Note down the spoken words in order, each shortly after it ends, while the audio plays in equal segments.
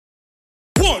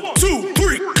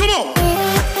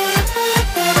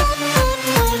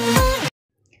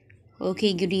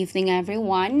Okay, good evening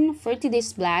everyone. For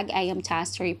today's vlog, I am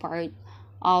tasked to report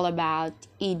all about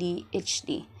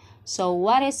ADHD. So,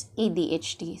 what is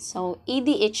ADHD? So,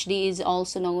 ADHD is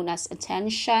also known as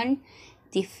Attention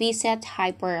Deficit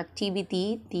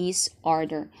Hyperactivity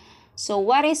Disorder. So,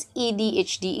 what is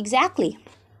ADHD exactly?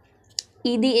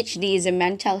 ADHD is a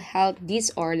mental health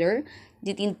disorder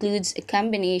that includes a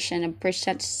combination of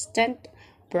persistent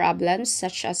problems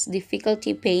such as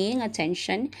difficulty paying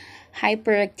attention,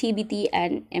 hyperactivity,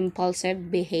 and impulsive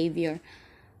behavior.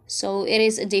 So, it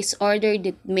is a disorder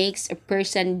that makes a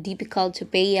person difficult to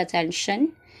pay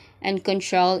attention and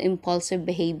control impulsive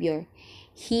behavior.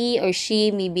 He or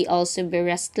she may be also be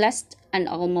restless and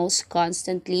almost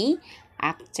constantly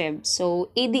active. So,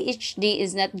 ADHD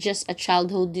is not just a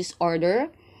childhood disorder,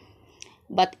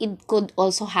 but it could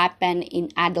also happen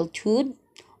in adulthood.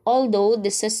 Although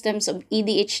the symptoms of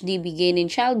ADHD begin in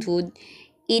childhood,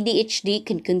 ADHD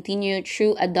can continue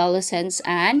through adolescence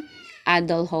and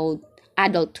adulthood.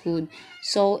 Adulthood.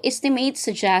 So, estimates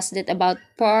suggest that about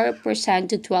 4%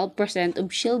 to 12% of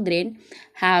children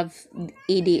have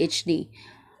ADHD.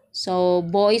 So,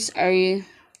 boys are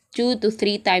 2 to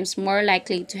 3 times more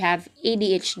likely to have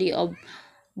ADHD of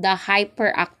the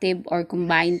hyperactive or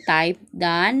combined type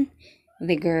than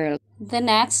the girl. The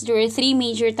next, there are three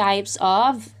major types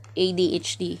of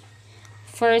ADHD.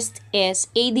 First is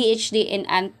ADHD in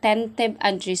attentive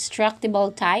and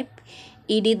distractible type.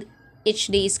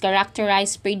 ADHD is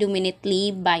characterized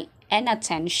predominantly by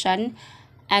inattention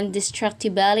and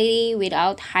distractibility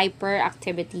without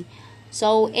hyperactivity.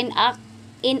 So in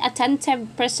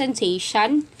attentive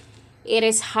presentation, it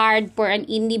is hard for an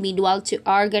individual to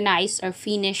organize or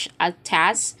finish a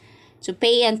task, to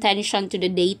pay attention to the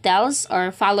details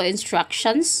or follow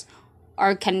instructions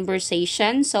or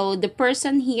conversation. So the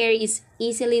person here is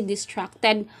easily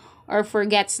distracted or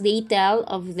forgets detail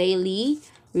of daily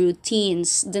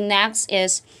routines. The next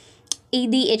is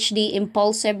ADHD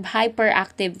impulsive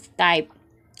hyperactive type.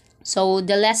 So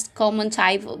the less common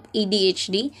type of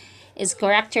ADHD is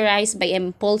characterized by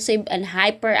impulsive and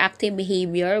hyperactive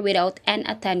behavior without any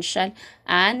attention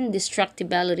and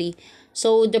distractibility.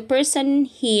 So the person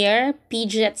here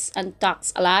fidgets and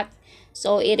talks a lot.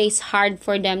 So it is hard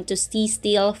for them to stay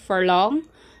still for long.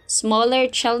 Smaller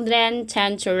children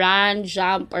tend to run,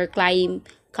 jump, or climb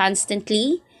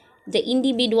constantly. The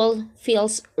individual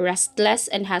feels restless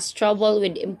and has trouble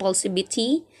with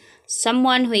impulsivity.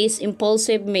 Someone who is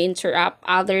impulsive may interrupt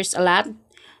others a lot,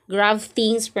 grab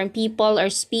things from people, or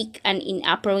speak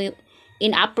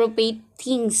inappropriate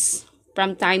things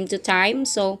from time to time.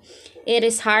 So it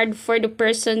is hard for the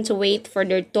person to wait for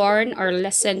their turn or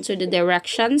listen to the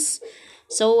directions.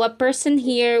 So a person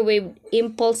here with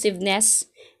impulsiveness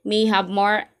may have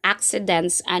more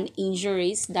accidents and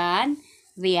injuries than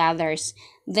the others.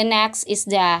 The next is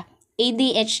the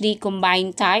ADHD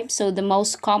combined type. So the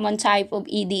most common type of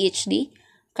ADHD,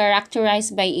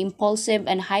 characterized by impulsive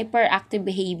and hyperactive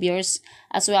behaviors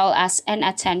as well as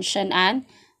inattention and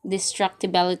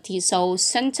distractibility. So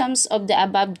symptoms of the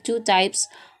above two types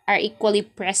are equally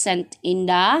present in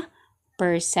the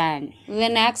person. The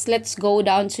next, let's go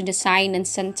down to the sign and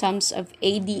symptoms of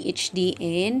ADHD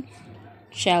in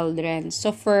children.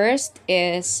 So first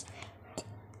is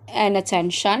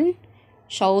inattention.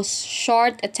 Shows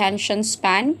short attention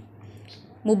span.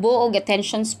 Mubo og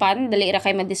attention span, dali ra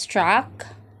kay ma-distract.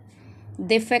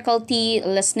 Difficulty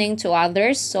listening to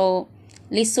others. So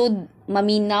lisod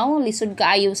maminaw, lisod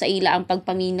kaayo sa ila ang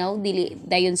pagpaminaw, dili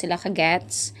dayon sila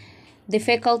ka-gets.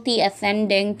 Difficulty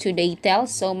attending to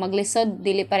details. So maglisod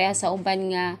dili pareha sa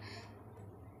uban nga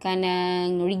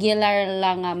kanang regular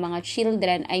lang nga mga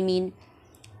children. I mean,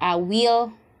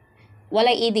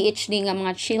 walay ADHD nga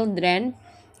mga children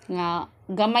nga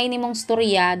gamay nimong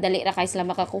storya, dali ra kay sila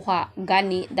makakuha,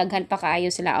 gani daghan pa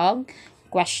kaayo sila og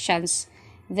questions.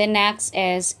 The next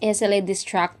is easily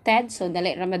distracted. So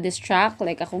dali ra ma-distract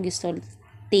like ako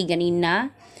gisulti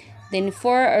ganina. Then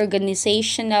for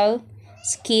organizational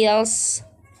skills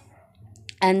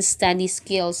and study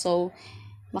skills. So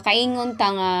makaingon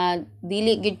ta nga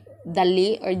dili gid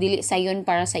dali or dili sayon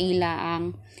para sa ila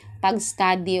ang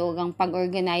pag-study o ang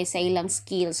pag-organize sa ilang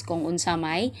skills kung unsa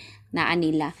may naa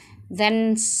nila.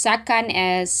 Then second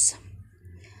is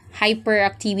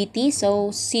hyperactivity.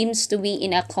 So seems to be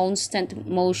in a constant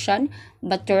motion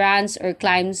but runs or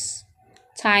climbs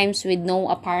times with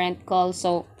no apparent goal.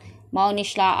 So mao ni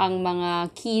sila ang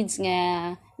mga kids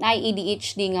nga na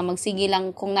ADHD nga magsige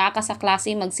lang kung naa ka sa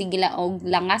klase, magsige lang og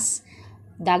langas,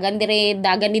 dagan dire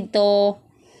dagan dito.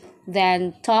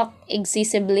 Then talk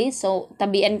excessively. So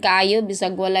tabian kaayo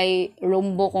bisag walay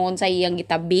rumbo kung unsa iyang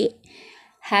gitabi.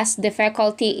 has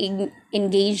difficulty in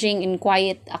engaging in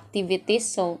quiet activities.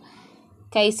 So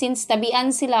kay since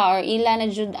tabian sila or ilahan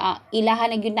na gyud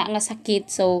na nga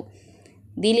sakit, so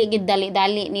dili gid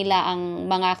dali-dali nila ang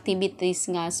mga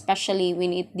activities nga, especially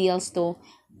when it deals to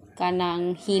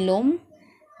kanang hilom,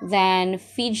 then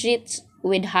fidgets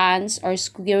with hands or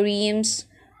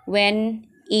screams when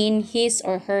in his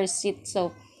or her seat.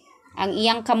 So ang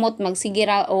iyang kamot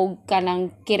magsigira og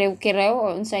kanang kirew-kirew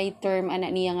or unsay term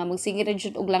ana niya nga magsigira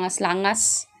jud og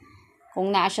langas-langas kung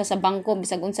naa siya sa bangko,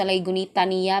 bisag unsa lay gunita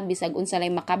niya, bisag unsa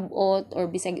lay makabot or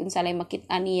bisag unsa lay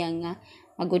makita niya nga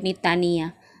magunita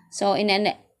niya. So in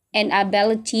an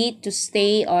inability to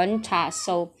stay on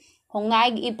task. So kung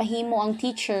naay ipahimo ang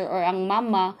teacher or ang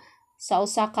mama sa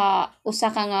usa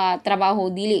ka nga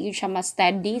trabaho, dili gyud siya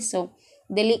ma-steady. So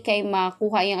dili kay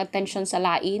makuha yung attention sa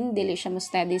lain, dili siya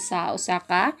ma-steady sa usa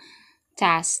ka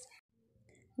task.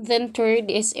 Then third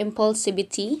is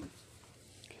impulsivity.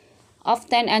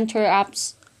 Often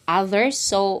interrupts others.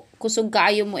 So kusog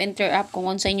kaayo mo interrupt kung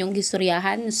unsa inyong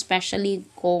gistoryahan, especially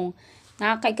kung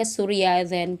nakakay kasturya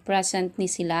then present ni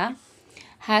sila.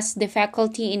 Has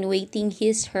difficulty in waiting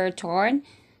his her turn.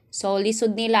 So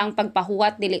lisod nila ang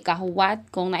pagpahuwat, dili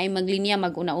kahuwat. Kung naay maglinya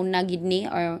mag-una-una gid ni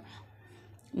or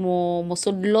mo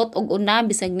sudlot og una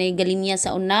bisag nay galinya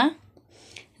sa una.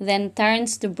 Then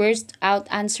turns to burst out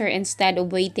answer instead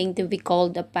of waiting to be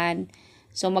called upon.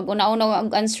 So mag-una-una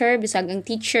og answer bisag ang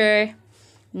teacher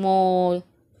mo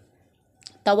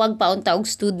tawag pa unta og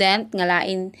student nga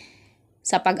lain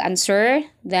sa pag-answer.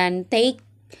 Then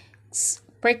takes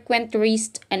frequent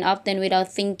risks and often without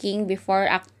thinking before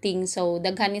acting. So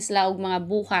daghan ni sila og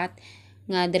mga buhat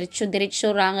nga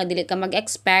diretso-diretso ra nga dili ka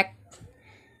mag-expect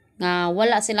nga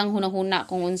wala silang hunahuna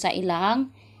kung unsa ilang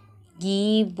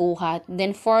gibuhat.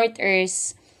 Then fourth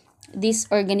is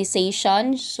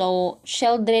disorganization. So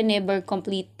children never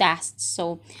complete tasks.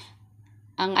 So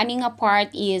ang ani nga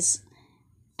part is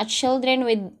a children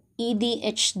with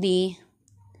ADHD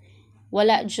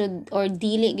wala jud or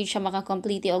dili gid siya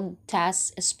makakomplete og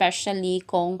tasks, especially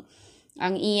kung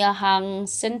ang iyahang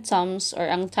symptoms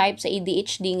or ang type sa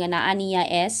ADHD nga naa niya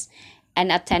is an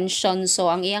attention.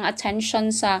 So ang iyang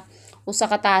attention sa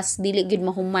usa ka task dili gid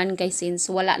mahuman kay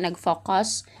since wala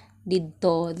nag-focus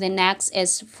didto. The next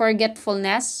is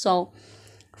forgetfulness. So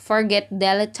forget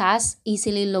daily tasks,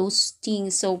 easily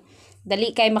losing. So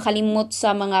dali kay makalimot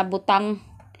sa mga butang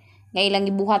nga ilang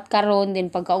gibuhat karon, then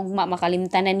pagkaugma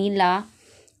makalimtan na nila.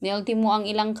 Ni ultimo ang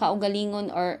ilang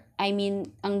kaugalingon or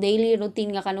ang daily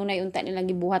routine nga kanunay unta nilang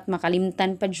gibuhat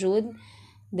makalimtan pa jud.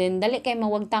 Then dali kay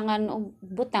mawagtangan og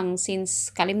butang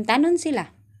since kalimtanon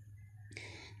sila.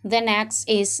 The next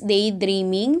is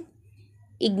daydreaming.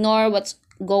 Ignore what's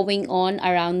going on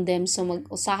around them. So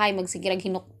usahay magsigirag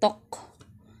hinuktok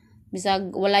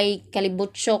bisag walay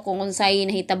kalibotso kung unsay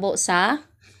nahitabo sa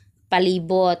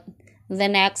palibot. The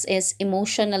next is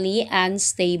emotionally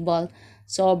unstable.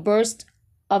 So burst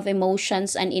of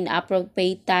emotions and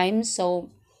inappropriate times.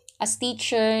 So as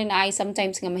teacher na ay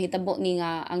sometimes nga mahitabo ni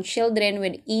nga ang children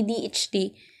with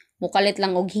ADHD mukalit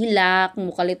lang og hilak,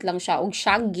 mukalit lang siya og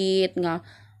syagit nga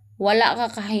wala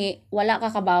ka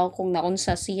kabaw kung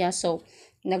naunsa siya. So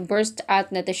nag-burst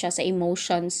out na to siya sa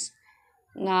emotions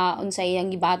nga unsay iyang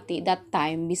gibati that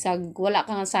time bisag wala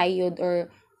ka nga sayod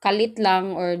or kalit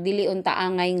lang or dili unta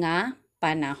angay nga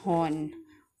panahon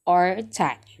or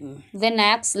time. The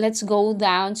next, let's go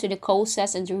down to the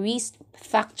causes and the risk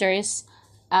factors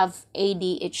of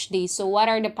ADHD. So what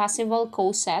are the possible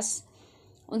causes?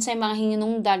 Unsay mga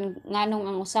hinungdan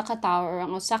nganong ang usa ka tawo or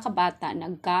ang usa ka bata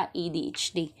nagka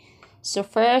ADHD. So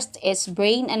first is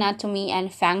brain anatomy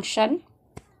and function.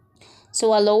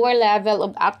 So a lower level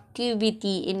of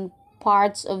activity in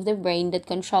parts of the brain that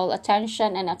control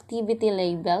attention and activity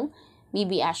level may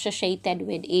be associated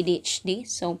with ADHD.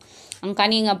 So ang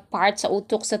kani nga part sa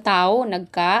utok sa tao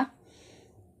nagka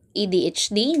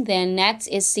ADHD. Then next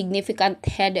is significant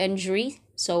head injury.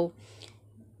 So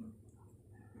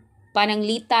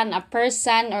pananglitan a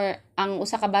person or ang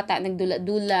usa ka bata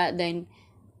nagdula-dula, then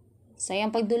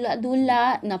sayang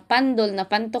pagdula-dula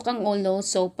napantok ang ulo,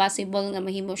 so possible nga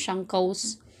mahimo siyang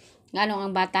cause nganong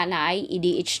ang bata na ay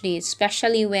ADHD,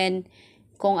 especially when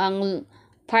kung ang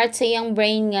part sa iyang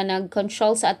brain nga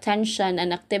nag-control sa attention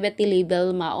and activity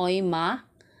level maoy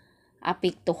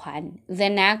apektuhan.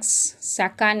 The next,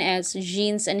 second is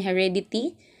genes and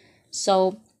heredity.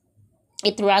 So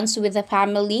it runs with the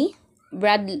family,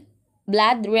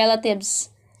 blood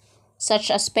relatives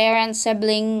such as parents,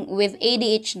 sibling with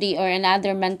ADHD or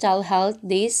another mental health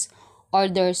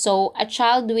disorder. So a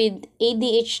child with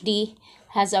ADHD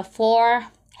has a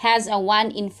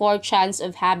 1 in 4 chance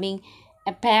of having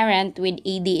a parent with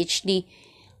ADHD.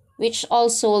 which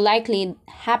also likely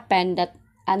happen that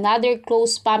another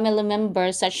close family member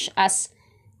such as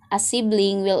a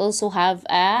sibling will also have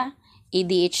a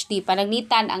ADHD.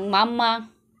 Pananglitan ang mama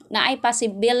na ay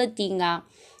possibility nga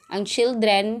ang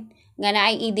children nga na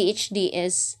ay ADHD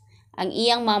is ang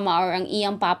iyang mama or ang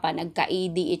iyang papa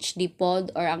nagka-ADHD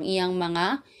pod or ang iyang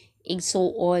mga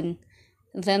igsuon.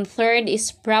 Then third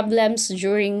is problems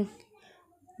during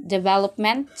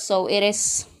development. So it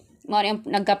is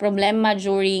nagka-problema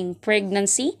during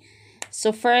pregnancy.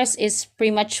 So first is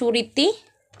prematurity.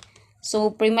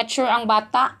 So premature ang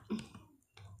bata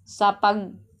sa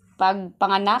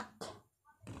pagpanganak.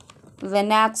 The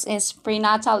next is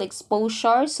prenatal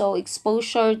exposure. So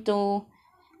exposure to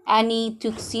any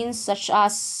toxins such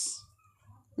as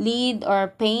lead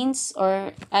or paints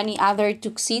or any other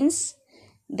toxins.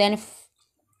 Then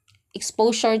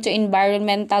exposure to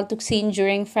environmental toxin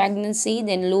during pregnancy.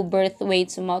 Then low birth weight.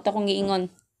 So mao ta kong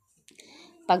giingon.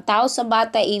 Pagtao sa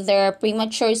bata, either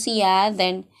premature siya,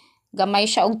 then gamay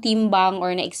siya og timbang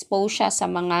or na-expose siya sa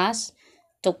mga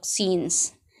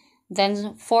toxins.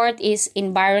 Then fourth is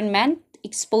environment,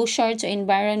 exposure to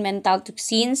environmental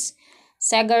toxins,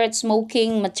 cigarette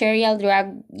smoking, material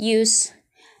drug use,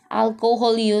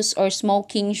 alcohol use, or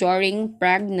smoking during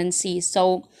pregnancy.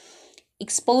 So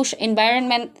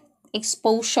environment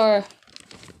exposure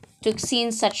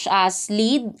toxins such as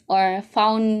lead or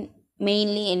found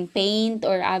mainly in paint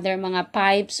or other mga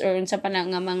pipes or unsa pa na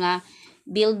nga mga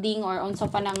building or unsa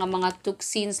pa na nga mga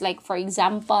toxins, like for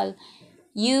example,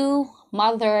 you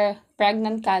mother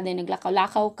pregnant ka, then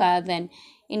naglakaw-lakaw ka, then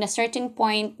in a certain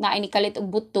point na inikalit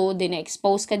og buto, then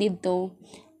na-expose ka dito,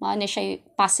 mao na siya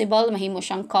possible mahimo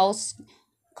siyang cause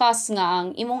nga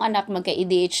ang imong anak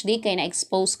magka-ADHD kay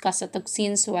na-expose ka sa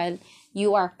toxins while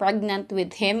you are pregnant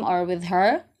with him or with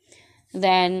her.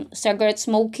 Then cigarette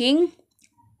smoking,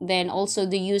 then also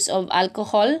the use of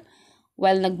alcohol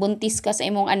while nagbuntis ka sa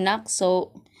imong anak.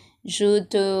 So due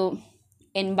to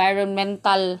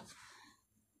environmental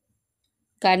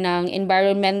kanang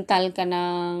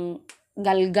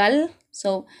galgal.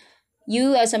 So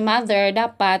you as a mother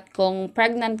dapat kung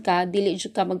pregnant ka dili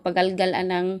jud ka magpagalgal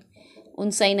anang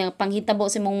unsay na panghitabo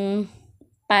sa imong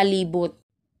palibot.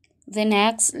 The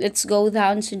next, let's go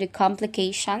down to the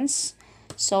complications.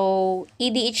 So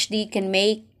ADHD can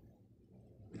make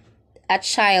a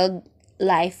child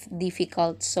life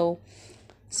difficult. So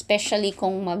especially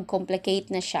kung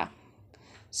mag-complicate na siya.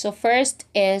 So first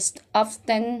is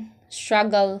often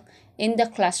struggle in the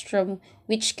classroom,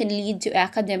 which can lead to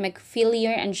academic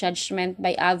failure and judgment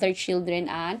by other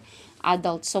children and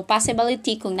adults. So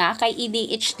possibility kung naa kay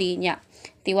ADHD niya,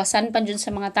 tiwasan pa dyan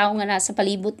sa mga tao nga nasa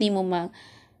palibot nimo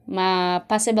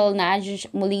possible na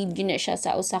lead na siya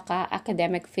sa usa ka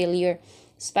academic failure,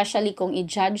 especially kung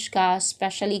i-judge ka,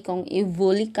 especially kung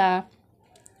i-bully ka,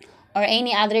 or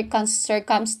any other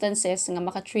circumstances nga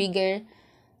maka-trigger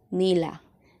nila.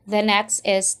 The next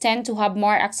is tend to have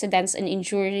more accidents and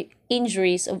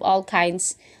injuries of all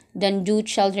kinds than do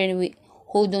children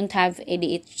who don't have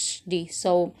ADHD.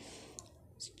 So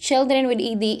children with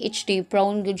ADHD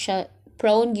prone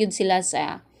good sila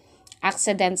sa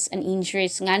accidents and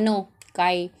injuries ngano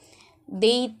kay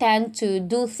they tend to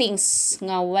do things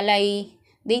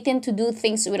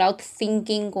without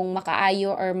thinking kung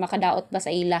makaayo or makadaot ba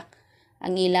sa ila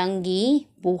ang ilang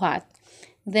gibuhat.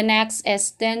 The next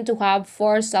is tend to have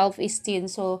poor self-esteem.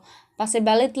 So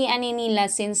possibility ani nila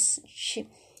since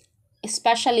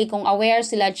especially kung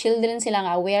children sila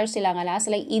nga aware sila nga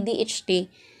sila ADHD,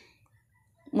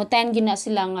 mutan gina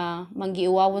sila nga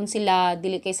magiiwawon sila,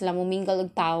 dili kay sila mumingal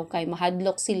og tao kay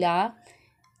mahadlok sila,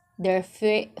 their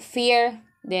fear,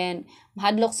 then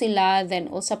mahadlok sila, then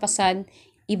usa pasad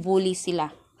ibuli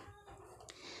sila.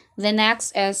 The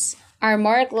next is are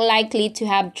more likely to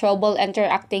have trouble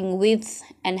interacting with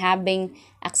and having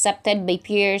accepted by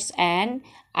peers and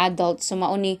adults. So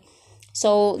mauni,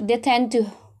 so they tend to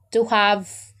have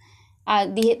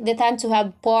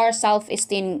poor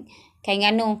self-esteem kay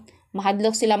ngano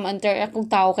mahadlok sila ma-interact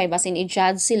og tao kay basin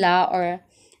i-judge sila or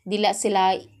dili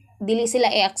sila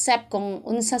i-accept kung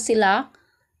unsa sila,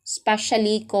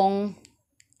 especially kung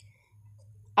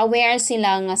aware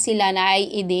sila nga sila na ay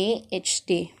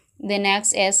ADHD. The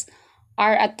next is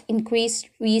are at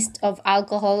increased risk of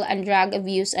alcohol and drug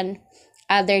abuse and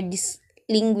other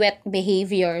delinquent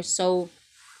behavior. So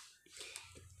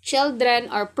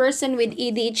children or person with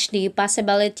ADHD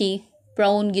possibility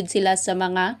prone gid sila sa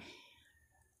mga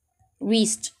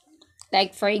risk,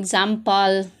 like for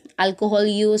example alcohol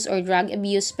use or drug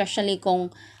abuse, especially kung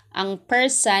ang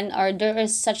person or there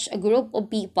is such a group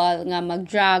of people nga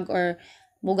mag-drug or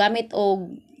mugamit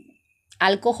og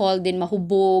alcohol, then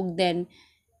mahubog, then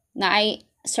naay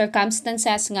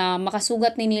circumstances nga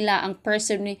makasugat ni nila ang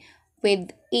person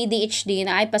with ADHD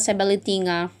na ay possibility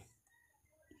nga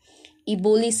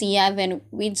i-bully siya, then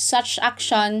with such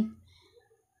action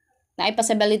na ay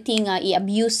possibility nga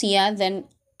i-abuse siya, then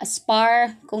as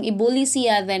par kung i-bully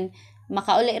siya, then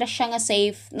makauli ra siya nga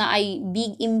safe na ay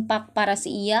big impact para sa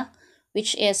iya,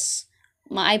 which is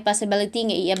maay possibility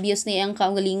nga i-abuse niya ang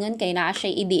kaugalingon kay naa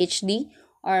siya ADHD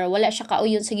or wala siya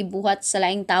kauyon sa gibuhat sa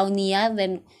laing tao niya,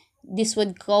 then this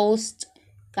would cause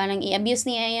kanang i-abuse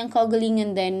niya ang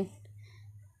kaugalingon, then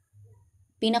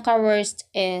pinaka worst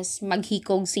is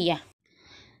maghikog siya.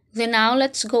 Then now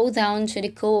let's go down to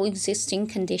the coexisting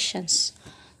conditions.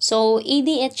 So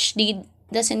ADHD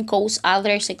doesn't cause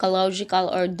other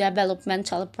psychological or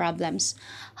developmental problems.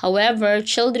 However,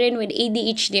 children with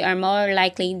ADHD are more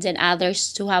likely than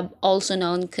others to have also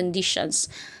known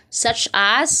conditions, such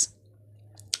as,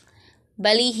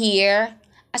 bali here,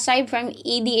 aside from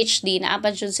ADHD,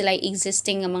 naapad yun sila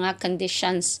existing nga mga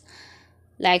conditions.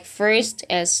 Like first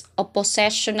is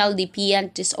oppositional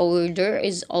defiant disorder,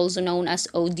 is also known as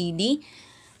ODD.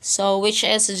 So, which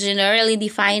is generally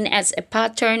defined as a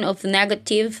pattern of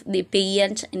negative,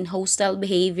 defiant, and hostile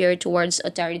behavior towards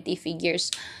authority figures.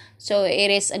 So, it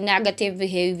is a negative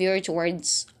behavior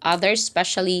towards others,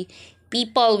 especially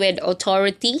people with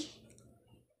authority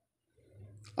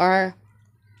or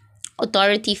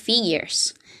authority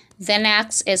figures. The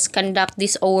next is conduct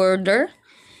disorder.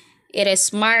 It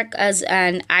is marked as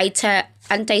an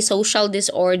antisocial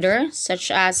disorder,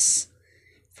 such as,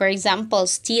 for example,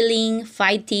 stealing,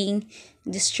 fighting,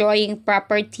 destroying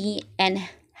property, and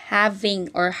having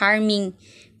or harming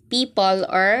people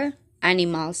or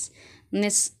animals.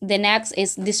 The next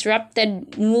is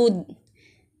disrupted mood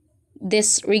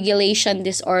dysregulation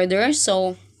disorder.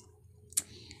 So,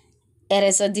 it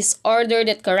is a disorder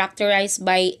that characterized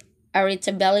by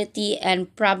irritability and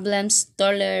problems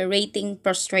tolerating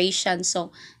frustration.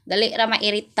 So, dali ra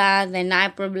mairita, then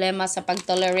na problema sa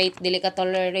pag-tolerate, dili ka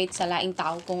tolerate sa laing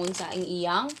tao kung unsa ang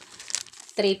iyang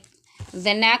trip.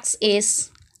 The next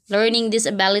is learning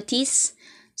disabilities.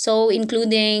 So,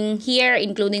 including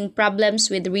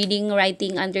problems with reading,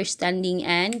 writing, understanding,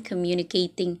 and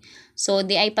communicating. So,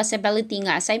 di ay possibility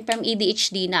nga, aside from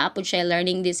ADHD, naapod siya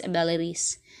learning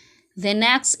disabilities. The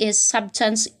next is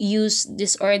substance use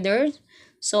disorder.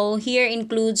 So here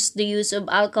includes the use of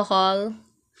alcohol,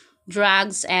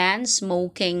 drugs, and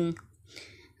smoking.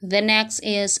 The next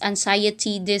is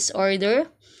anxiety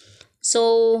disorder.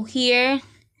 So here,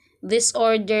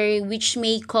 disorder which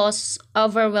may cause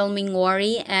overwhelming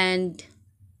worry and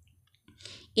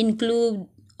include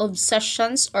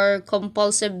obsessions or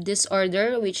compulsive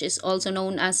disorder, which is also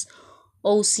known as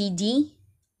OCD.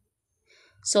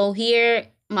 So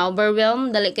here,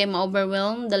 ma-overwhelm, dali kay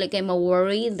ma-overwhelm, dali kay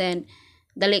ma-worry, then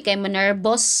dali kay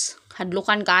ma-nervous,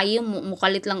 hadlukan kayo,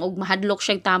 mukalit lang og mahadlok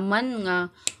siya taman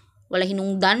nga wala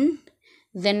hinungdan.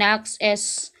 The next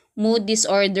is mood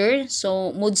disorder,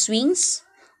 so mood swings,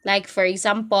 like for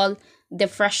example,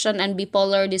 depression and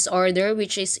bipolar disorder,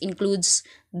 which includes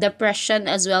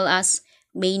depression as well as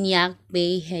maniac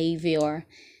behavior.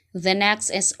 The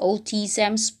next is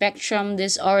autism spectrum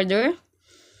disorder.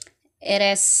 It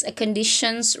is a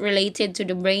conditions related to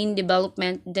the brain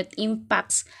development that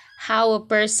impacts how a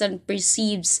person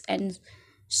perceives and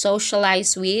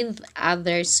socialize with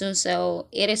others. So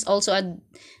it is also a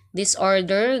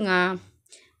disorder nga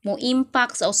mo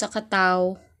impact sa usa ka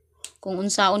tawo kung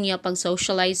unsaon niya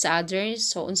pag-socialize sa others,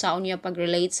 so unsaon niya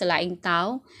pag-relate sa laing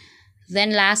tao.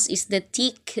 Then last is the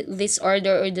tic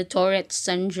disorder or the Tourette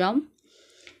syndrome.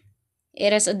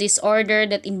 It is a disorder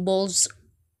that involves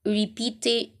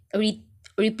repeated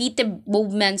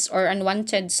movements or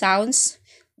unwanted sounds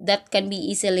that can be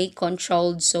easily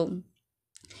controlled. So,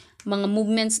 mga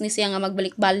movements ni siya nga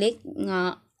magbalik-balik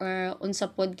nga or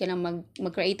unsa pod ka na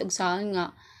mag-create og sound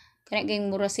nga kana kay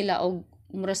mura sila og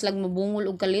mura sila mabungol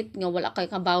og kalit nga wala kay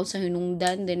kabaw sa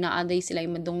hinungdan, then naaday sila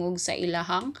madungog sa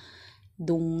ilahang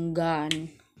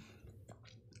dunggan.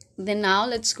 Then now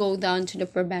let's go down to the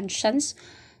preventions.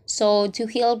 So, to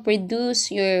help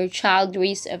reduce your child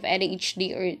risk of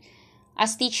ADHD, or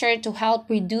as teacher to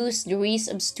help reduce the risk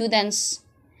of students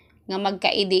nga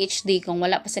magka-ADHD kung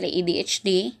wala pa sila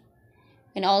ADHD,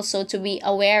 and also to be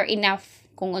aware enough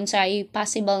kung unsay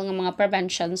possible nga mga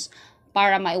preventions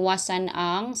para maiwasan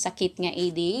ang sakit nga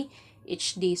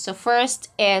ADHD. So,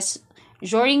 first is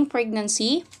during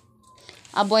pregnancy,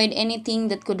 avoid anything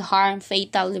that could harm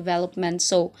fetal development.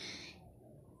 So,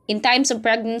 in times of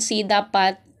pregnancy,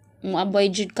 dapat mo-avoid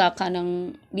jud ka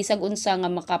kanang bisag unsa nga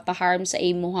makapaharm sa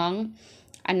imuhang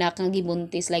anak nga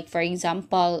gibuntis. Like for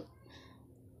example,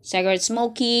 cigarette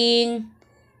smoking,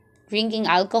 drinking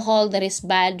alcohol that is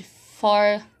bad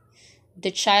for the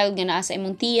child nga naa sa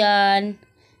imong tiyan,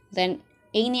 then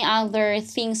any other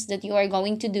things that you are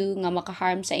going to do nga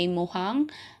makaharm sa imong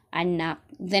anak.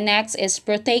 The next is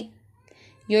protect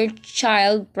your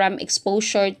child from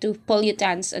exposure to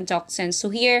pollutants and toxins. So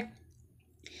here,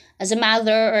 as a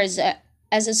mother or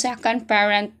as a second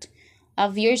parent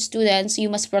of your students, you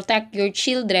must protect your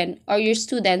children or your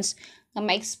students na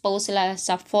ma-expose sila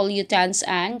sa pollutants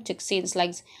and toxins.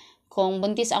 Like, kung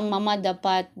buntis ang mama,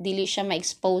 dapat dili siya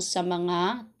ma-expose sa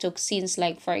mga toxins.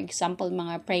 Like, for example,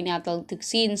 mga prenatal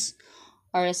toxins,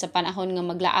 or sa panahon nga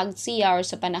maglaag siya, or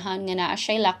sa panahon nga naa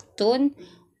siya lactone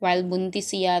while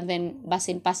buntis siya, then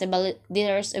basin possible,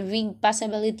 there's a big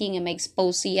possibility nga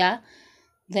ma-expose siya.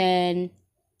 Then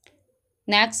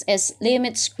next is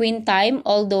limit screen time.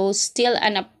 Although still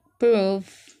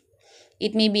unapproved,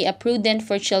 it may be prudent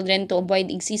for children to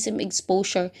avoid excessive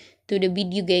exposure to the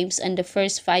video games in the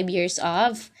first 5 years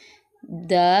of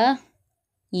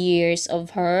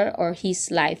her or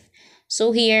his life.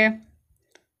 So here,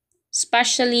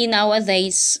 especially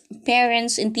nowadays,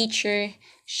 parents and teacher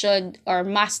should or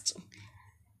must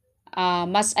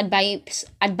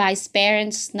advise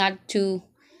parents not to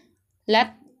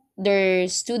let their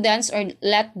students or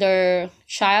let their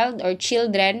child or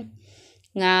children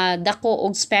nga dako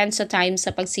og spend sa time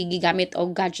sa pagsigi gamit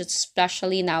og gadgets,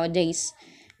 especially nowadays.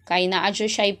 Kay naa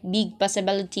siya big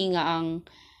possibility nga ang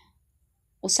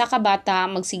usa ka bata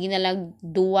magsigi na lang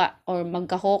duwa or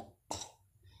magkahok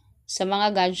sa mga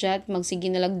gadget,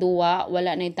 magsigi na lang duwa,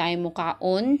 wala na time mo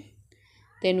kaon.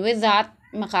 Then with that,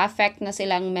 maka-affect na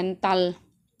silang mental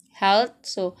health.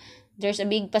 So there's a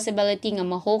big possibility nga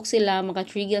mahok sila,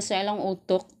 maka-trigger sa ilang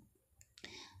utok.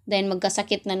 Then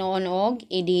magkasakit na noon og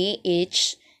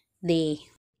ADHD.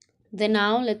 Then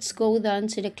now, let's go down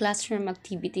to the classroom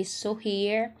activities. So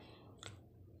here,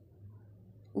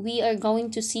 we are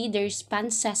going to see the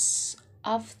responses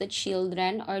of the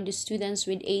children or the students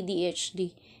with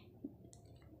ADHD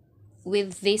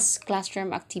with these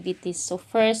classroom activities. So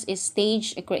first is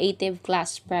stage a creative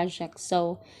class project.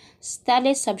 So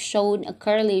studies have shown a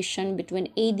correlation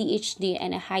between ADHD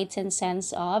and a heightened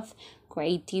sense of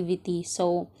creativity.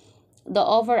 So the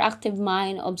overactive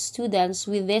mind of students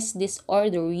with this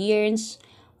disorder yearns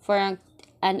for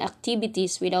an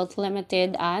activities without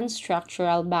limited and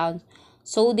structural bounds,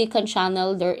 so they can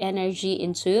channel their energy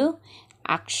into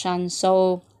action.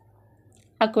 So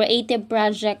a creative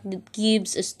project that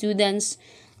gives students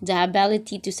the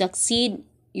ability to succeed,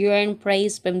 earn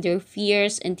praise from their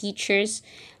peers and teachers,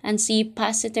 and see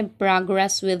positive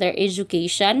progress with their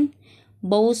education,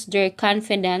 boost their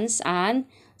confidence and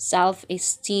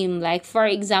self-esteem. Like for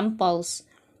example,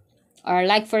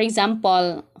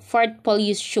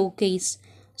 portfolio showcase.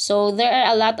 So there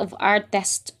are a lot of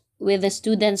artists with the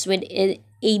students with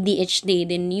ADHD.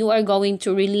 Then you are going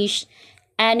to release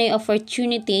any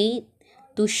opportunity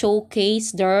to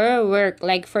showcase their work.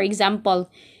 Like for example,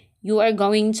 you are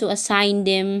going to assign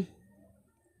them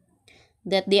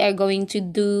that they are going to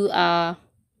do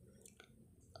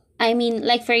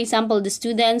like for example, the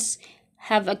students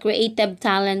have a creative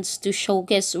talents to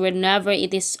showcase whenever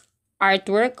it is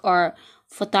artwork or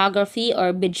photography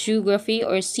or videography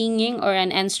or singing or an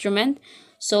instrument.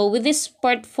 So with this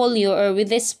portfolio or with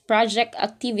this project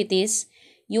activities,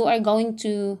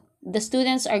 the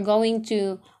students are going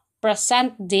to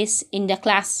present this in the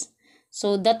class.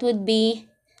 So that would be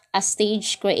a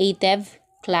stage creative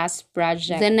class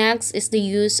project. The next is the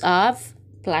use of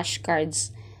flashcards.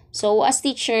 So as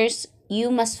teachers,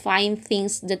 you must find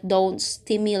things that don't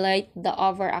stimulate the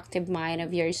overactive mind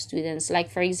of your students. Like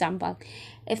for example,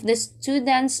 if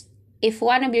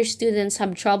one of your students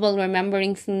have trouble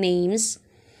remembering names,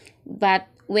 but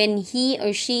when he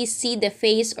or she see the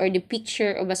face or the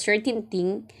picture of a certain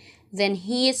thing, then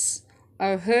his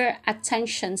or her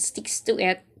attention sticks to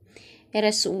it. It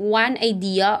is one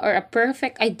idea or a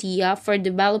perfect idea for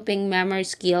developing memory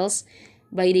skills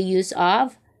by the use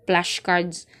of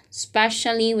flashcards,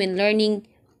 especially when learning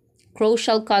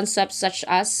crucial concepts such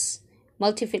as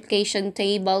multiplication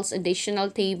tables, additional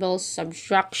tables,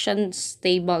 subtraction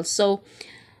tables. So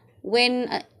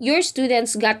when your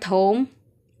students got home,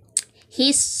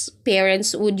 his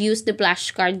parents would use the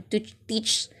flashcard to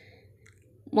teach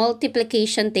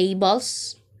multiplication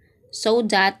tables so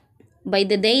that by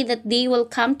the day that they will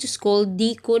come to school,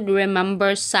 they could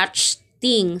remember such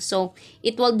things. So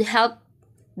it will help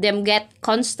them get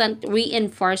constant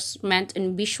reinforcement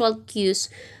and visual cues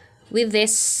with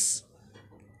this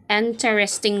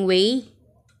interesting way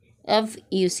of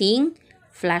using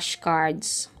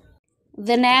flashcards.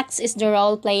 The next is the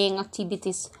role-playing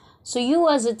activities. So you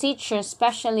as a teacher,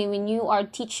 especially when you are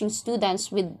teaching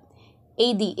students with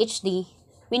ADHD.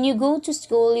 When you go to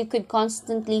school, you could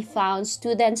constantly find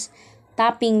students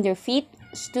tapping their feet,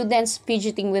 students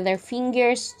fidgeting with their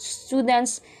fingers,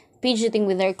 students fidgeting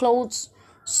with their clothes,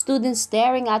 students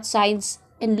staring outside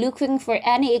and looking for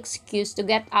any excuse to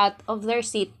get out of their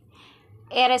seat.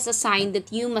 It is a sign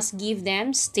that you must give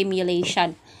them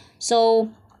stimulation.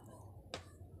 So,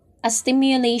 a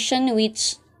stimulation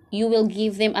which you will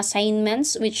give them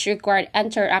assignments which require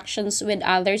interactions with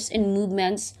others and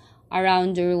movements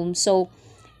around the room. So,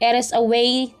 it is a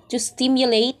way to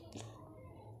stimulate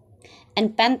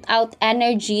and pent out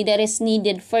energy that is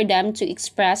needed for them to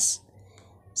express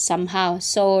somehow.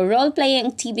 So, role playing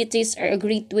activities are a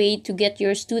great way to get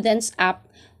your students up,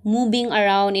 moving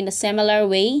around in a similar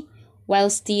way while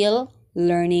still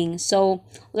learning. So,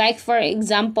 like for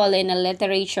example, in a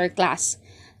literature class.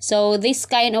 So, this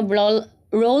kind of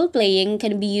role playing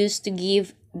can be used to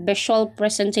give visual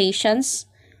presentations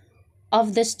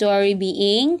of the story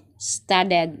being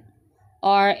studied,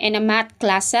 or in a math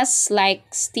classes like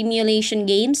stimulation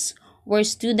games where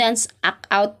students act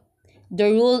out the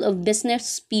rule of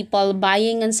business people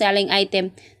buying and selling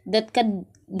item that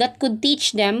could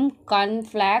teach them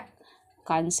conflict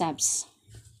concepts.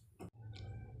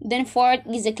 Then fourth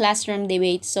is a classroom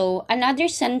debate. So another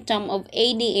symptom of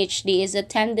ADHD is a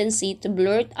tendency to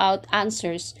blurt out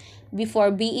answers before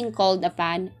being called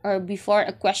upon or before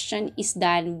a question is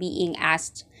done being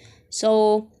asked.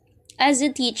 So as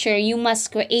a teacher, you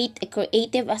must create a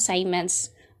creative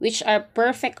assignments which are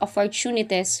perfect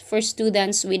opportunities for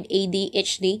students with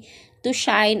ADHD to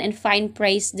shine and find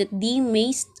praise that they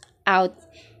missed out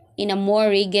in a more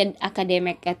rigid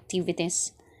academic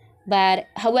activities. But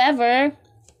however,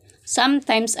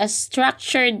 sometimes a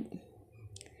structured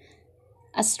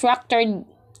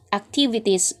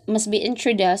activities must be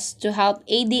introduced to help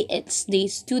ADHD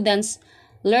students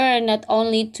learn not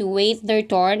only to wait their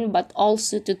turn but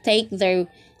also to take their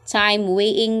time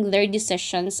weighing their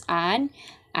decisions and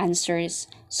answers.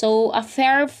 So a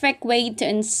perfect way to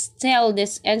instill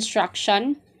this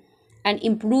instruction and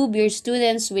improve your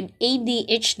students with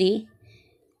ADHD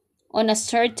on a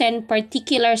certain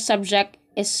particular subject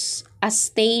is a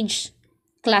stage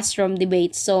classroom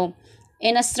debate. So,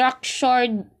 in a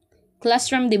structured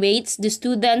classroom debates, the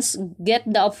students get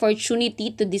the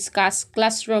opportunity to discuss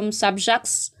classroom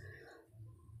subjects,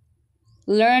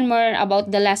 learn more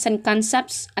about the lesson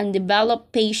concepts, and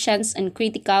develop patience and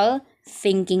critical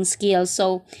thinking skills.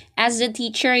 So, as the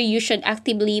teacher, you should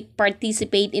actively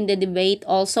participate in the debate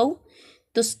also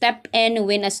to step in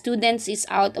when a student is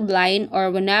out of line or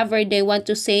whenever they want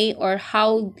to say or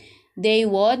how they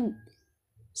would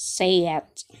say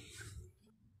it.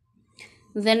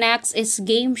 The next is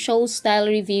game show style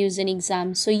reviews and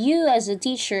exams. So you as a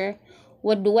teacher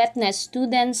would witness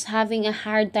students having a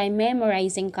hard time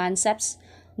memorizing concepts,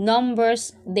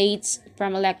 numbers, dates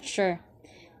from a lecture.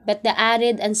 But the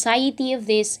added anxiety of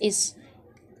this is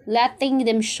letting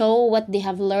them show what they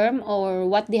have learned or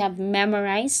what they have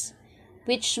memorized,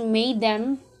 which made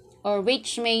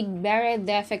very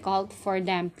difficult for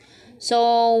them.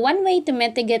 So one way to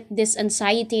mitigate this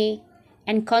anxiety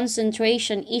and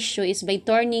concentration issue is by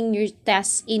turning your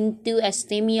tests into a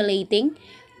stimulating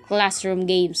classroom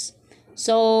games.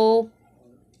 So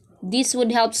this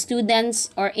would help students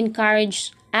or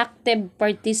encourage active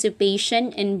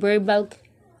participation in verbal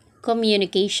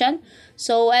communication.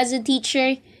 So as a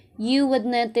teacher, you would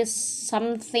notice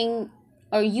something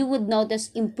or you would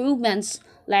notice improvements,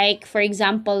 like for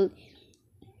example,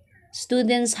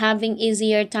 students having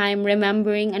easier time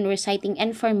remembering and reciting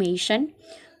information,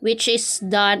 which is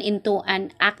done into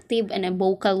an active and a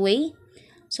vocal way.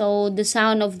 So the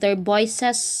sound of their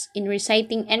voices in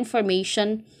reciting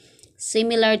information,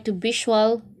 similar to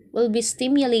visual, will be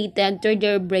stimulated to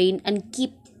their brain and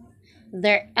keep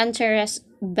their interest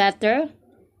better,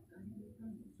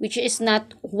 which is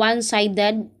not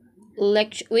one-sided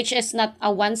which is not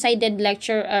a one-sided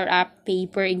lecture or a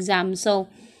paper exam. So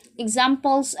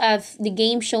examples of the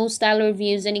game show style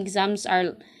reviews and exams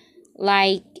are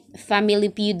like Family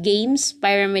Feud games,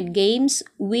 Pyramid games,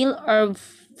 Wheel of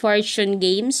Fortune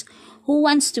games, Who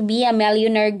Wants to Be a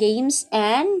Millionaire games,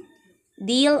 and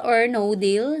Deal or No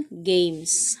Deal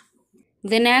games.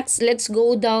 The next, let's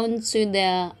go down to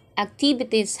the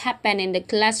activities happen in the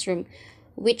classroom,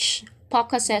 which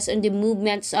focuses on the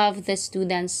movements of the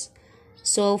students.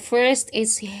 So first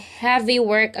is heavy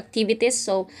work activities.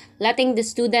 So letting the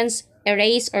students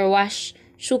erase or wash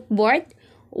chalkboard,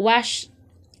 wash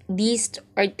desks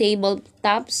or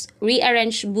tabletops,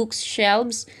 rearrange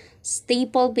bookshelves,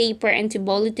 staple paper into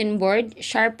bulletin board,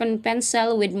 sharpen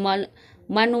pencil with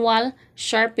manual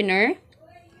sharpener,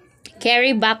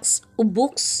 carry bags of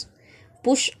books,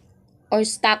 push or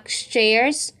stack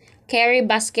chairs, carry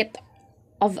basket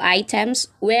of items,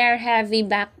 wear heavy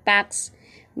backpacks,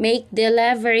 make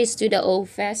deliveries to the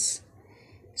office,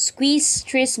 squeeze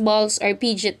stress balls or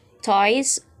fidget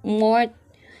toys,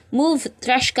 move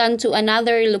trash can to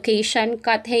another location,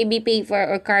 cut heavy paper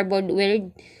or cardboard with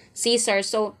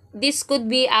scissors. So this could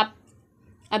be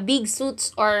a big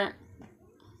suits, or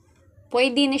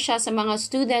pwede na siya sa mga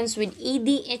students with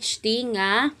ADHD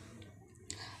nga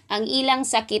ang ilang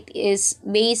sakit is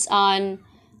based on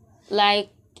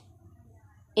like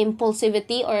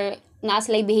impulsivity or naa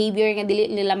sila behavior nga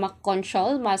dili nila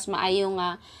makontrol. Mas maayo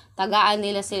nga tagaan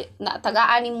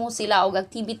nimo sila og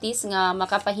activities nga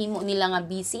makapahimo nila nga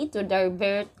busy to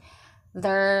divert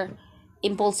their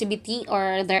impulsivity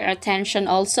or their attention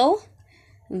also.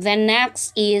 The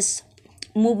next is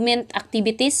movement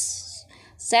activities.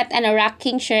 Set an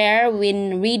rocking chair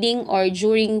when reading or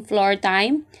during floor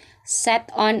time.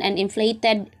 Set on an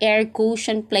inflated air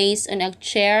cushion placed on a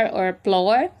chair or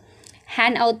floor.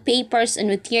 Hand out papers and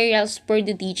materials for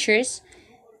the teachers.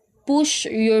 Push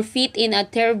your feet in a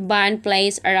turban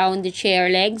placed around the chair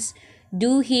legs.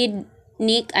 Do head,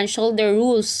 neck, and shoulder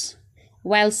rules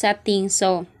while setting.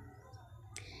 So,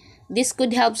 this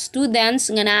could help students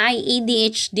nga naay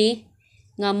ADHD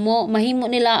nga mahimo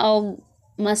nila og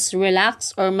mas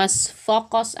relax or mas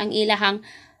focus ang ilahang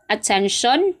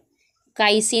attention.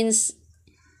 Kay since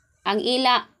ang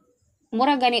ila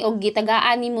mura gani og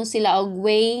gitagaan nimo sila og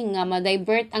way nga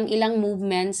ma-divert ang ilang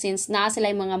movement, since naa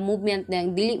sila mga movement na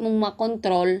dili mong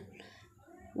makontrol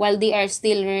while they are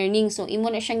still learning. So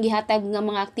imo na siyang gihatag nga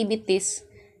mga activities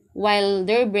while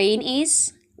their brain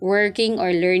is working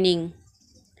or learning.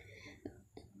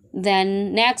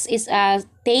 Then next is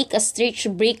take a stretch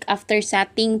break after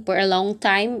sitting for a long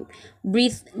time.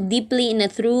 Breathe deeply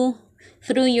through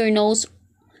your nose,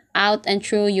 out and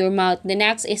through your mouth. The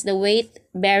next is the weight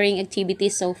bearing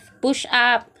activities. So push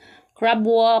up, crab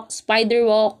walk, spider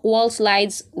walk, wall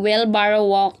slides, wheelbarrow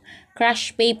walk,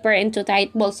 crush paper into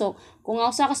tight balls. So kung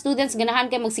usa ka students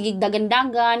ganahan kay magsigig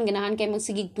dagan-dagan, ganahan kay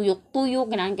magsigig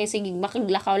tuyok-tuyok, ganahan kay sigig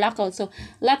makiglakaw-lakaw, so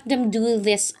let them do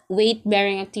this weight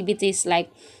bearing activities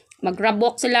like mag-crab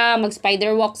walk sila,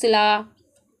 mag-spider walk sila,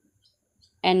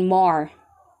 and more.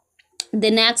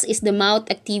 The next is the mouth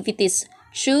activities.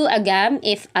 Chew a gum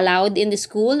if allowed in the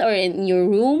school or in your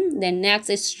room. Then next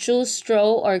is chew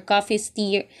straw or coffee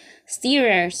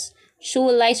stirrers.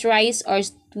 Chew lice rice or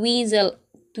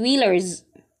Twizzlers.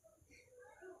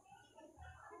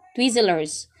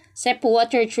 Sip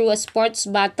water through a sports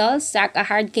bottle. Suck a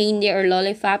hard candy or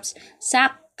lollipops.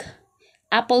 Suck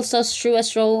applesauce through a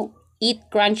straw. Eat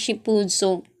crunchy food.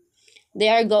 So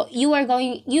you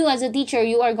as a teacher,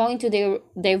 you are going to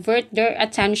divert their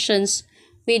attentions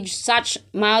with such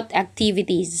mouth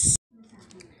activities.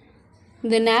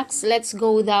 The next, let's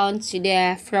go down to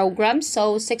the programs.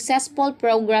 So, successful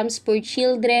programs for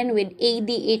children with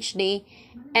ADHD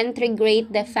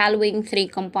integrate the following three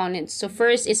components. So,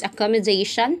 first is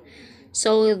accommodation.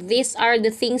 So, these are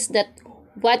the things that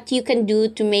what you can do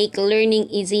to make learning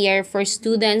easier for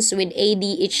students with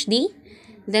ADHD.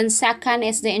 Then, second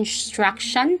is the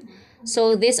instruction.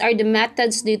 So, these are the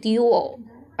methods that you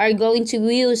are going to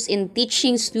use in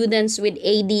teaching students with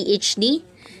ADHD.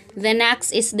 The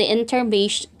next is the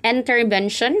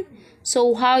intervention.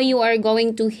 So how you are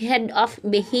going to head off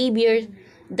behavior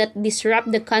that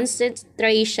disrupt the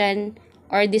concentration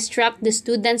or disrupt the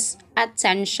students'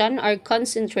 attention or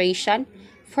concentration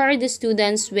for the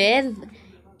students with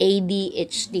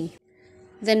ADHD.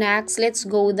 The next, let's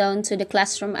go down to the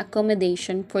classroom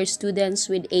accommodation for students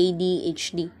with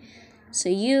ADHD. So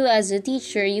you as a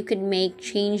teacher, you could make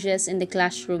changes in the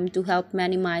classroom to help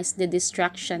minimize the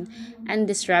distraction and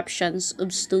disruptions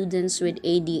of students with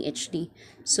ADHD.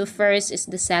 So first is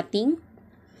the setting.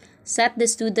 Set the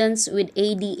students with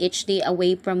ADHD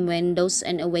away from windows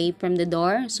and away from the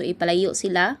door. So ipalayo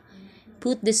sila.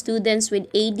 Put the students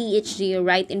with ADHD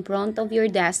right in front of your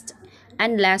desk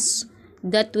unless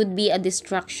that would be a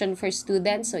distraction for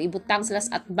students. So ibutang sila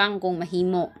sa atbang kung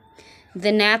mahimo.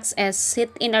 The next is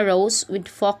sit in a rows with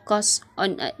focus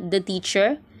on the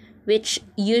teacher, which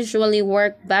usually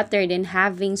work better than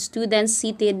having students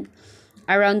seated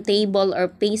around table or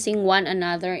facing one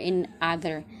another in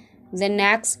other. The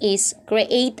next is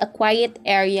create a quiet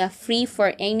area free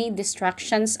for any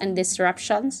distractions and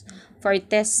disruptions for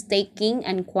test taking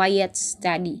and quiet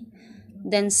study.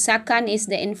 Then second is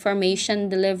the information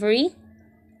delivery.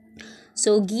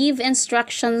 So, give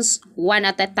instructions one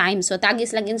at a time. So,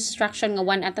 tagis lang instruction nga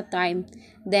one at a time.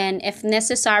 Then, if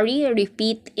necessary,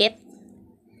 repeat it.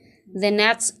 The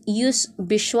next, use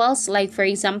visuals like, for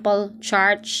example,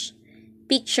 charts,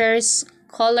 pictures,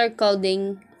 color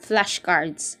coding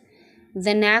flashcards.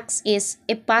 The next is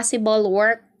a possible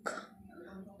work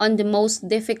on the most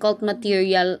difficult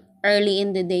material early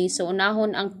in the day. So,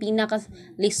 unahon ang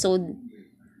pinaka-lisod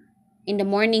in the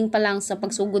morning pa lang, sa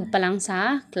pagsugod pa lang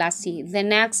sa klase. The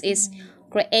next is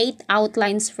create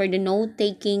outlines for the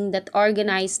note-taking that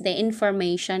organize the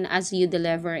information as you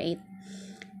deliver it.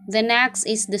 The next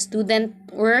is the student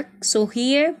work. So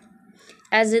here,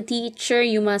 as a teacher,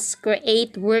 you must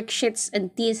create worksheets and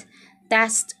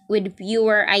tasks with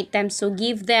fewer items. So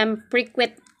give them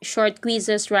frequent short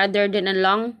quizzes rather than a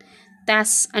long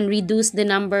task and reduce the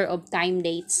number of time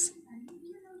dates.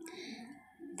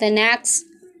 The next,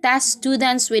 task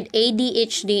students with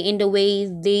ADHD in the way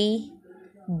they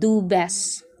do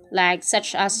best, like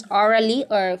such as orally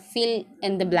or fill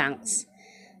in the blanks.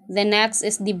 The next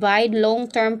is divide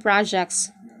long-term projects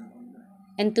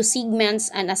into segments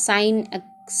and assign a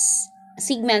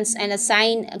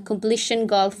completion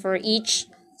goal for each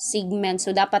segment.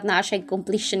 So dapat na siya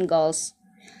completion goals.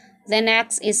 The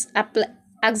next is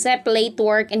accept late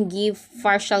work and give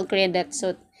partial credit.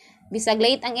 So bisag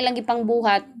late ang ilang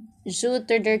gipangbuhat due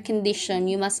to their condition,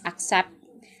 you must accept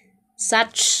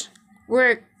such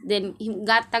work. Then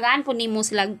tagaan po nimo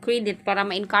sila credit para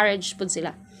ma-encourage po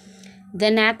sila. The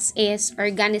next is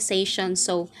organization.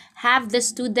 So have the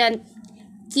student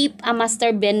keep a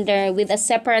master binder with a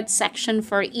separate section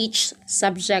for each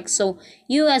subject. So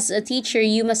you as a teacher,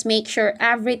 you must make sure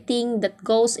everything that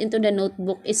goes into the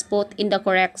notebook is put in the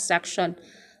correct section.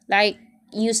 Like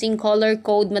using color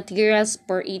code materials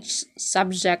for each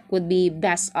subject would be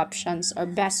best options or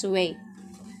best way.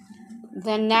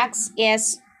 The next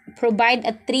is provide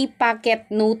a 3-packet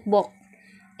notebook.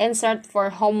 Insert for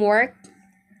homework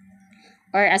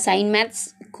or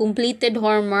assignments, completed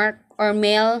homework, or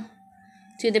mail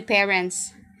to the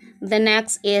parents. The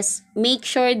next is make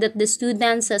sure that the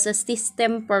students has a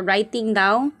system for writing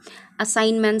down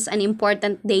assignments and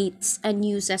important dates and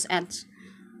uses it.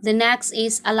 The next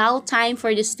is allow time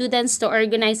for the students to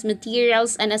organize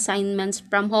materials and assignments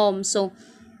from home. So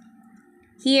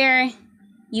here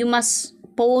you must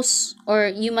post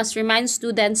or you must remind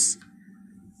students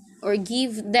or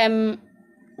give them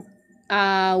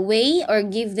a way or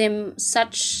give them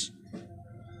such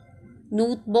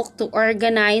notebook to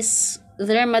organize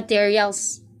their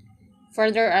materials for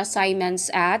their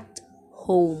assignments at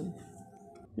home.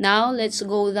 Now, let's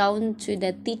go down to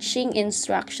the teaching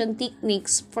instruction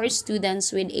techniques for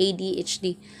students with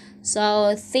ADHD.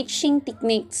 So, teaching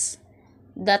techniques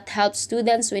that help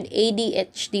students with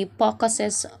ADHD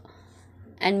focuses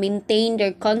and maintain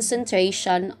their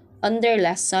concentration on their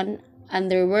lesson, and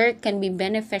their work can be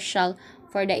beneficial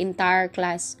for the entire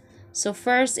class. So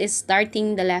first is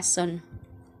starting the lesson.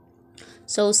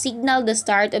 So signal the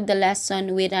start of the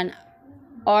lesson with an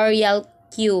oral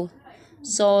cue.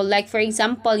 So like for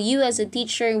example, you as a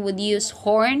teacher would use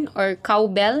horn or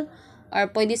cowbell, or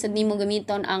pwede sa nimo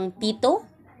gamiton ang pito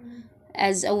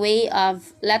as a way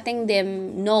of letting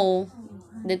them know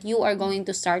that you are going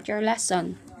to start your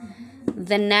lesson.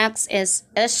 The next is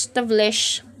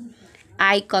establish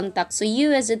eye contact. So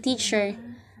you as a teacher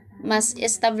must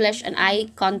establish an eye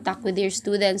contact with your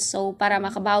students. So para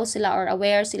makabaw sila or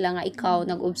aware sila nga ikaw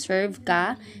nag-observe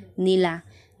ka nila.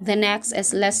 The next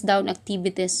is list down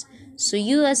activities. So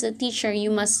you as a teacher, you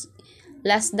must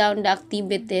list down the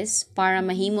activities para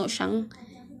mahimo siyang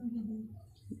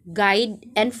guide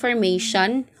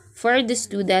information for the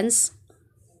students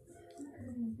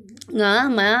nga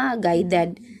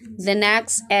ma-guided. The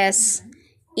next is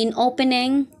in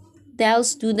opening, tell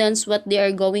students what they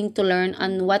are going to learn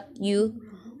and what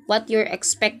your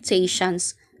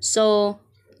expectations. So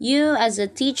you as a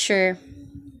teacher,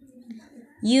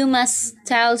 you must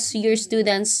tell your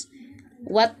students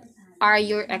what are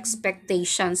your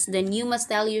expectations. Then you must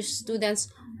tell your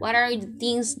students what are the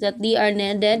things that they are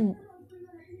needed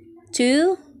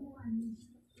to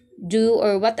do,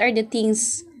 or what are the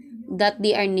things that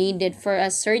they are needed for a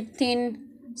certain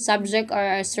subject or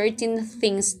a certain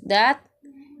things that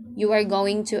you are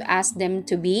going to ask them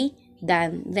to be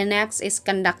done. The next is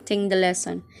conducting the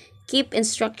lesson. Keep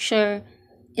instructions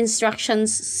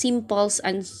simple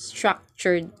and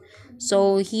structured.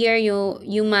 So here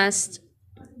you must,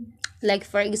 like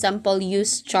for example,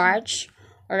 use charts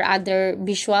or other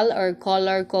visual or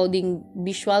color coding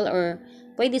visual, or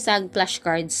pwede sa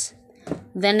flashcards.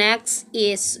 The next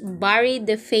is vary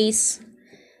the phase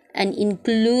and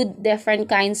include different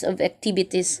kinds of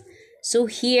activities. So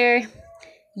here,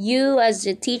 you as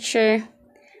a teacher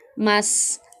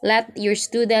must let your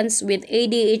students with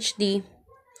ADHD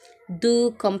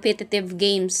do competitive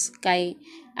games. Kay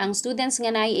ang students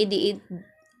nga na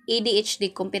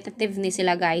ADHD, competitive ni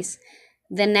sila guys.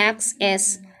 The next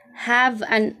is have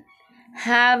an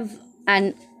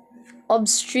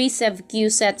obtrusive cue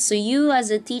set. So you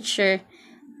as a teacher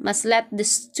must let the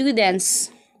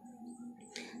students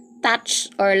touch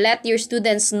or let your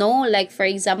students know, like for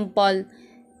example,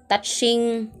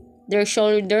 touching their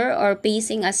shoulder or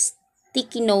pasting a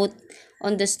sticky note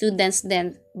on the students,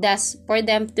 then that's for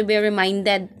them to be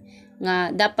reminded nga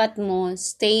dapat mo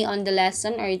stay on the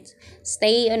lesson or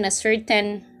stay on a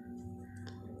certain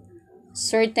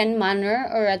manner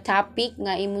or a topic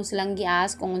nga imo silang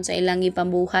giask kung unsa ilang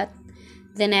ipambuhat.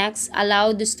 The next,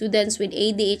 allow the students with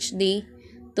ADHD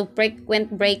to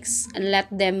frequent breaks and let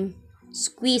them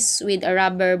squeeze with a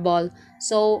rubber ball.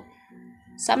 So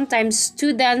sometimes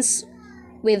students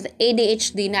with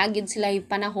ADHD naagid sila yung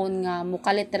panahon nga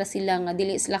mukalit ra sila nga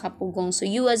dili sila kapugong. So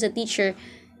you as a teacher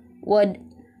would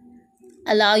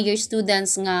allow your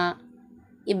students nga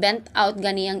i-vent out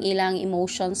gani ang ilang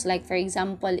emotions, like for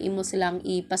example imo silang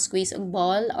ipa-squeeze og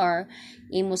ball or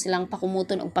imo silang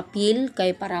pakumuton og papel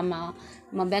kay para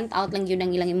ma-vent out lang yun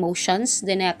ang ilang emotions.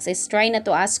 The next is try na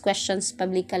to ask questions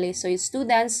publicly. So yung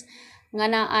students nga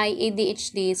na ay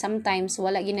ADHD, sometimes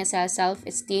wala gina sa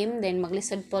self-esteem, then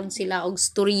maglisod pod sila og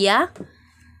storya.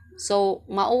 So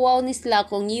mauwaw ni sila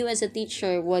kung you as a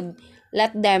teacher would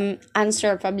let them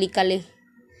answer publicly.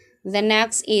 The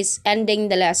next is ending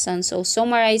the lesson. So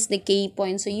summarize the key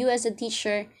points. So you as a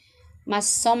teacher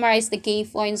must summarize the key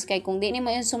points kay kung di ni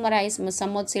mo yung summarize,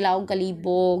 masamot sila og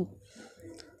kalibog.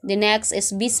 The next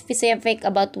is be specific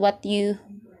about what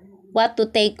to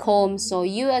take home. So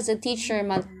you as a teacher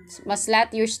must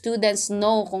let your students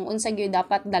know kung unsa gyud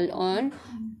dapat dalon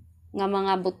nga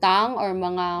mga butang or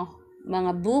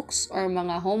mga books or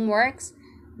mga homeworks,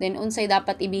 then unsay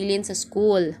dapat ibilin sa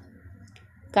school.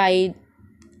 Kay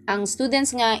ang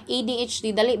students nga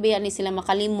ADHD dali ba ni sila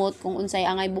makalimot kung unsay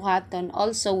angay buhaton,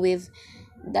 also with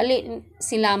dali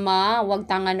sila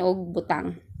mawagtangan og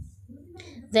butang.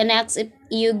 The next, if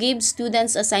you give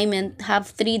students assignment,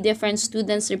 have 3 different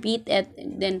students repeat it,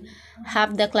 then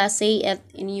have the class say it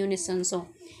in unison. So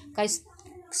kay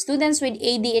students with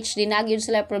ADHD nagyud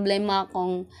sila problema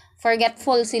kung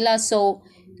forgetful sila. So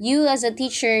you as a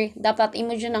teacher dapat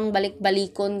imo jud ang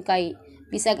balik-balikon kay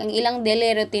bisag ang ilang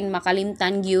daily routine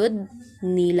makalimtan gyud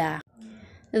nila.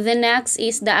 The next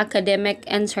is the academic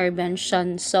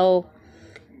intervention. So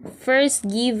first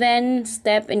given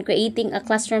step in creating a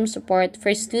classroom support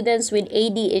for students with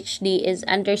ADHD is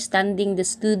understanding the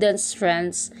students'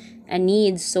 strengths and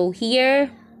needs. So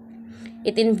here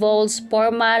it involves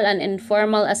formal and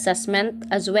informal assessment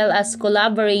as well as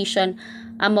collaboration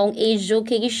among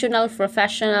educational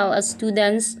professionals,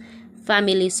 students,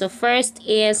 family. So first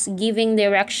is giving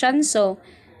direction. So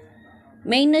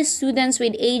many students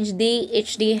with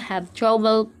ADHD have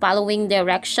trouble following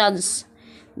directions.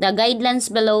 The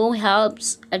guidelines below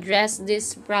helps address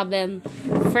this problem.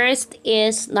 First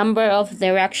is number of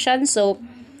directions. So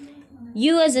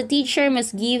you as a teacher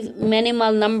must give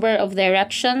minimal number of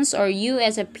directions, or you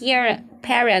as a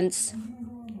parents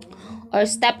or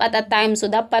step at a time. So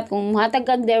dapat kung hatag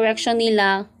kag direction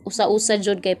nila, usa-usa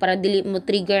jud kay para dili mo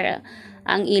trigger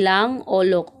ang ilang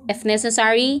olok. If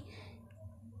necessary,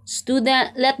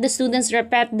 let the students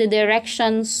repeat the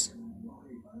directions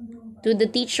to the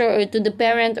teacher or to the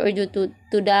parent or to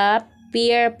the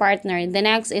peer partner. The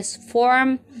next is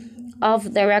form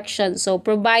of direction. So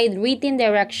provide written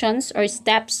directions or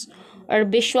steps or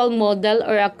visual model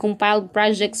or a compiled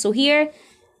project. So here,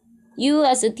 you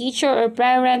as a teacher or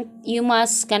parent, you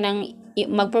must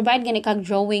mag-provide gani kag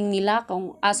drawing nila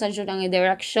kung asa jud ang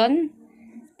direction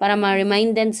para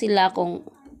ma-remindan sila kung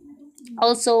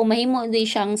also mahimo din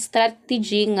siyang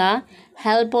strategy nga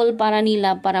helpful para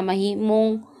nila para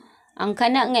mahimong ang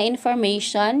kana nga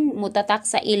information mutatak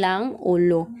sa ilang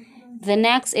ulo. The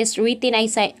next is written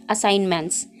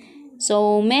assignments.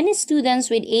 So many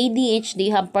students with ADHD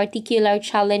have particular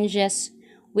challenges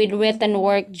with written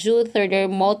work due to their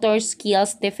motor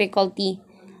skills difficulty,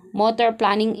 motor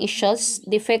planning issues,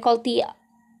 difficulty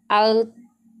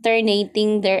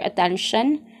alternating their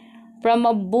attention from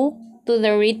a book to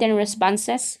the written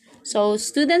responses. So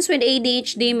students with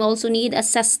ADHD also need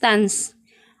assistance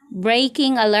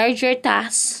breaking a larger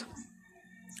task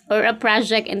or a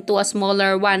project into a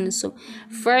smaller one. So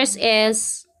first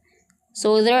is,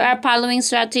 so there are following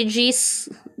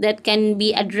strategies that can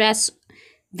be addressed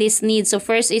this need. So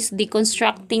first is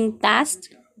deconstructing tasks.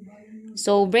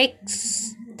 So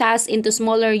breaks tasks into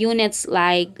smaller units,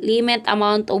 like limit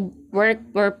amount of work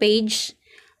per page,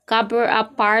 cover a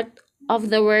part of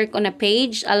the work on a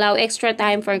page, allow extra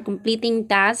time for completing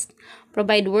tasks,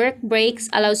 provide work breaks,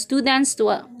 allow students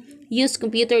to use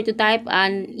computer to type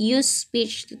and use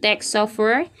speech to text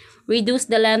software, reduce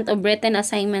the length of written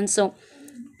assignments. So,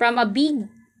 from a big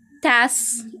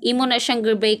task, imo na siyang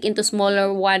break into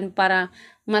smaller one para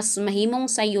mas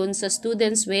mahimong sayon sa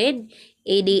students with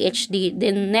ADHD.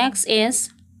 Then next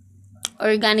is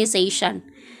organization.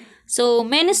 So,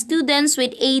 many students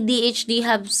with ADHD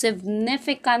have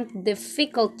significant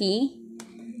difficulty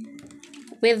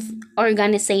with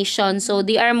organization. So,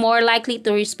 they are more likely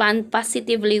to respond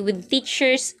positively with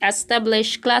teachers,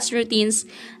 establish class routines,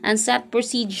 and set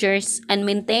procedures, and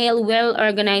maintain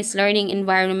well-organized learning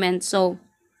environment. So,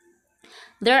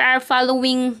 there are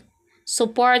following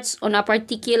supports on a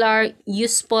particular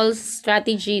useful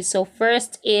strategy. So,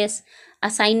 first is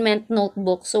assignment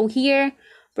notebook. So, here,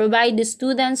 provide the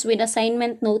students with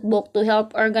assignment notebook to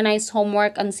help organize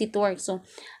homework and seat work. So,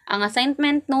 ang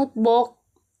assignment notebook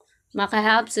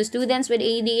maka-help sa students with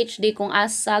ADHD kung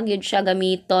asa gyud siya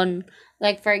gamiton.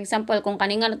 Like for example, kung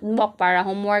kaninga notebook para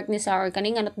homework ni siya or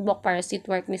kaninga notebook para seat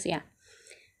work ni siya.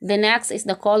 The next is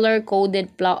the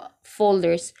color-coded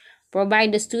folders.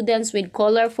 Provide the students with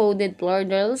color-coded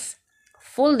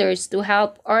folders to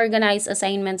help organize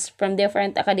assignments from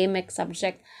different academic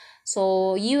subjects.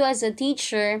 So, you as a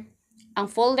teacher, ang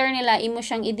folder nila, imo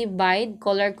siyang i-divide,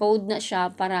 color-code na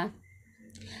siya para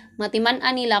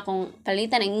matiman-an nila kung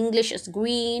palitan ang English is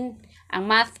green, ang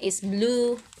math is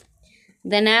blue.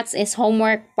 The next is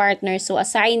homework partner. So,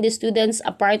 assign the students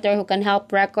a partner who can help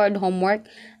record homework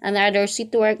and other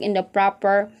seat work in the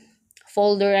proper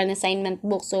folder and assignment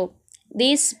book. So,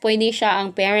 this, pwede siya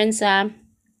ang parents sa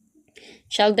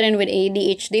children with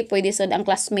ADHD, pwede sa ang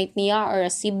classmate niya or a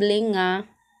sibling nga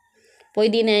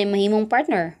pwede na mahimong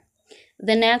partner.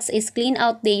 The next is clean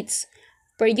out dates.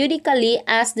 Periodically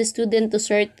ask the student to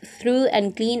sort through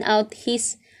and clean out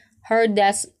her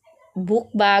desk,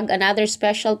 book bag, and other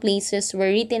special places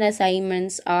where written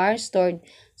assignments are stored.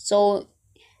 So,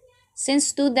 since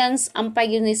students with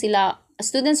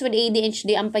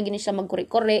ADHD, ampay yun sila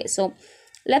magkore-kore. So,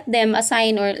 let them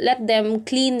assign or let them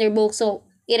clean their book. So,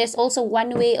 it is also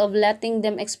one way of letting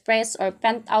them express or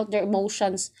vent out their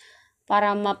emotions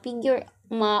para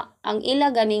ang ila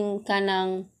ganing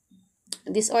kanang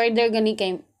disorder gani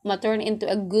kay ma-turn into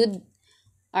a good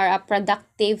or a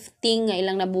productive thing nga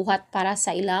ilang nabuhat para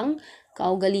sa ilang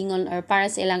kaugalingon or para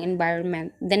sa ilang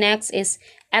environment. The next is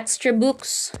extra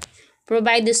books.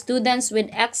 Provide the students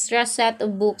with extra set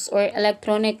of books or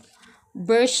electronic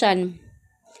version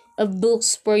of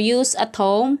books for use at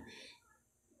home.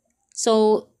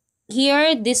 So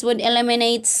here, this would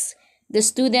eliminate the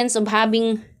students of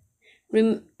having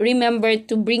remember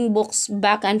to bring books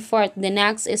back and forth. The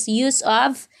next is use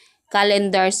of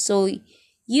calendars. So,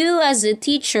 you as a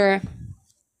teacher,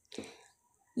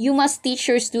 you must teach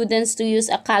your students to use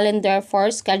a calendar for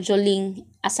scheduling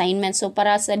assignments. So,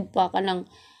 para sa pa ka ng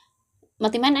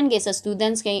matimanan guys sa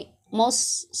students kay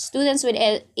most students with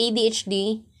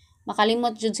ADHD,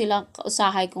 makalimot jud sila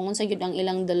kausahay kung unsa jud ang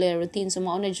ilang daily routine. So,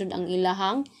 mauna jud ang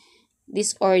ilahang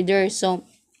disorder. So,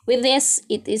 with this,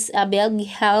 it is a big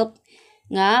help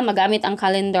nga magamit ang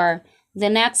calendar.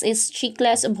 The next is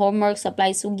checklist of homework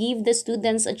supplies. So, give the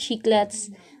students a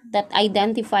checklist that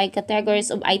identify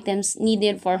categories of items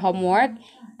needed for homework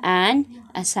and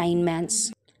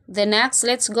assignments. The next,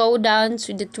 let's go down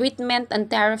to the treatment and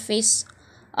therapies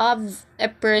of a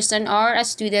person or a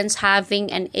student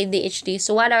having an ADHD.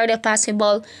 So, what are the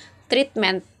possible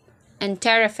treatment and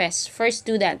therapies for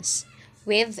students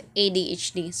with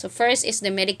ADHD? So, first is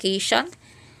the medication.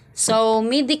 So,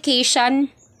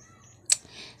 medication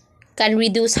can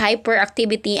reduce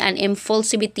hyperactivity and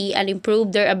impulsivity and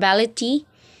improve their ability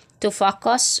to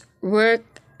focus, work,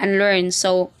 and learn.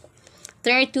 So,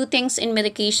 there are two things in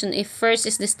medication. If first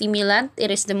is the stimulant, it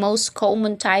is the most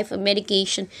common type of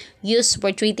medication used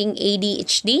for treating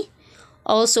ADHD.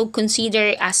 Also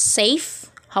considered as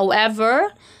safe.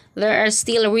 However, there are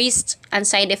still risks and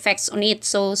side effects on it.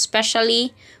 So,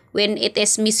 especially when it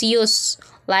is misused.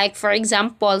 Like for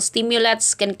example,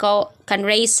 stimulants can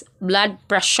raise blood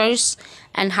pressures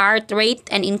and heart rate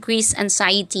and increase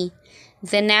anxiety.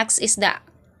 The next is the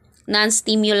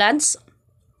non-stimulants.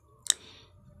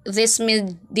 This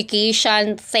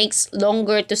medication takes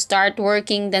longer to start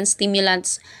working than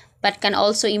stimulants, but can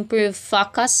also improve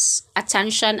focus,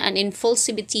 attention, and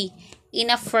impulsivity in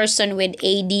a person with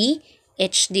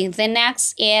ADHD. The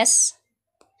next is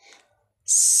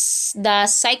the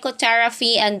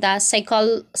psychotherapy and the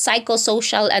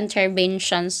psychosocial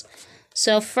interventions.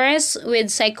 So first, with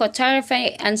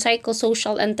psychotherapy and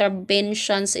psychosocial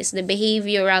interventions is the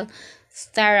behavioral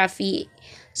therapy.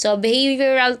 So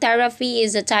behavioral therapy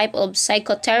is a type of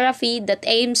psychotherapy that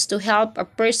aims to help a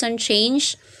person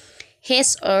change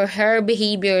his or her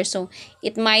behavior. So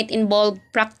it might involve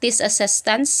practice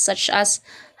assistance such as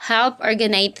help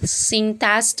organizing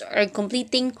tasks or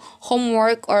completing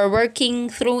homework or working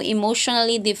through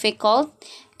emotionally difficult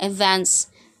events.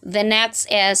 The next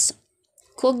is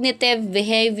cognitive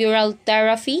behavioral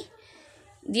therapy.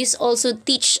 This also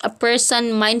teach a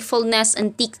person mindfulness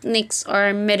and techniques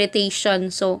or meditation.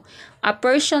 So a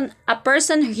person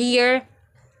here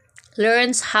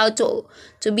learns how to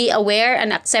be aware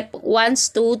and accept one's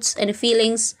thoughts and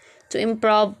feelings to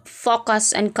improve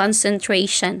focus and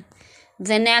concentration.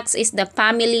 The next is the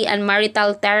family and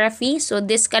marital therapy. So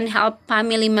this can help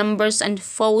family members and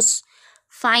foes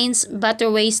finds better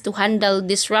ways to handle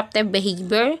disruptive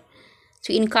behavior,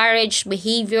 to encourage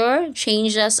behavior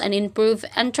changes and improve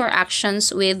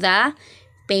interactions with the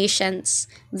patients.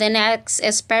 The next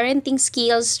is parenting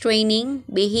skills training,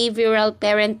 behavioral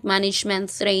parent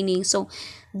management training. So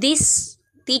this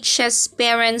teaches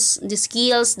parents the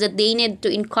skills that they need to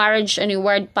encourage and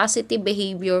reward positive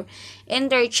behavior in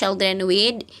their children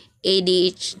with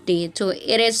ADHD. So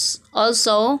it is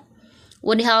also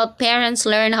would help parents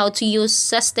learn how to use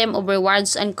system of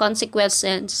rewards and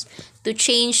consequences to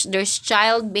change their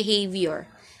child behavior.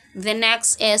 The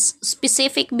next is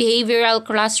specific behavioral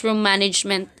classroom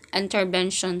management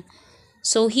intervention.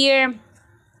 So here,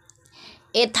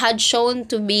 it had shown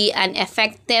to be an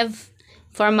effective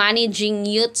for managing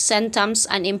youth symptoms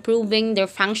and improving their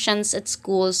functions at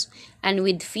schools and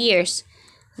with fears.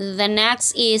 The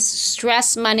next is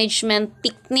stress management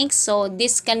techniques. So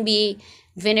this can be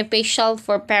beneficial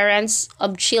for parents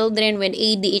of children with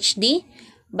ADHD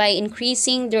by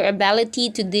increasing their ability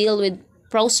to deal with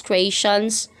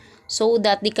frustrations so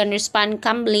that they can respond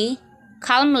calmly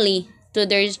to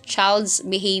their child's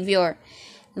behavior.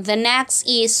 The next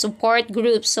is support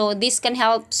groups. So this can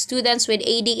help students with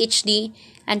ADHD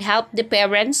and help the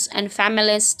parents and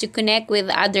families to connect with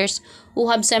others who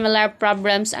have similar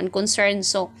problems and concerns.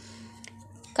 So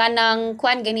kanang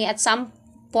kuan gani at some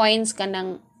points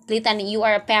kanang litan you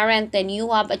are a parent then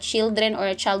you have a children or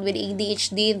a child with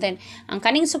ADHD, then ang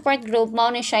kaning support group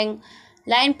mao ni siya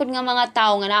lain pud nga mga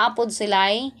tao nga naapod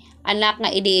sila ay anak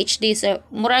nga ADHD. So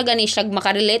mura gani siya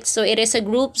makarelate. So it is a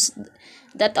groups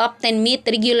that often meet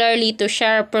regularly to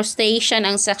share frustration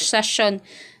and succession,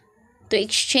 to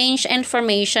exchange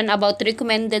information about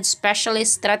recommended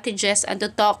specialist strategies and to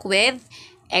talk with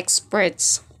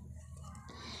experts.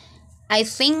 I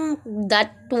think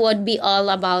that would be all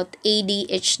about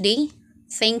ADHD.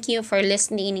 Thank you for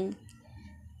listening.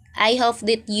 I hope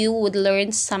that you would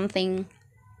learn something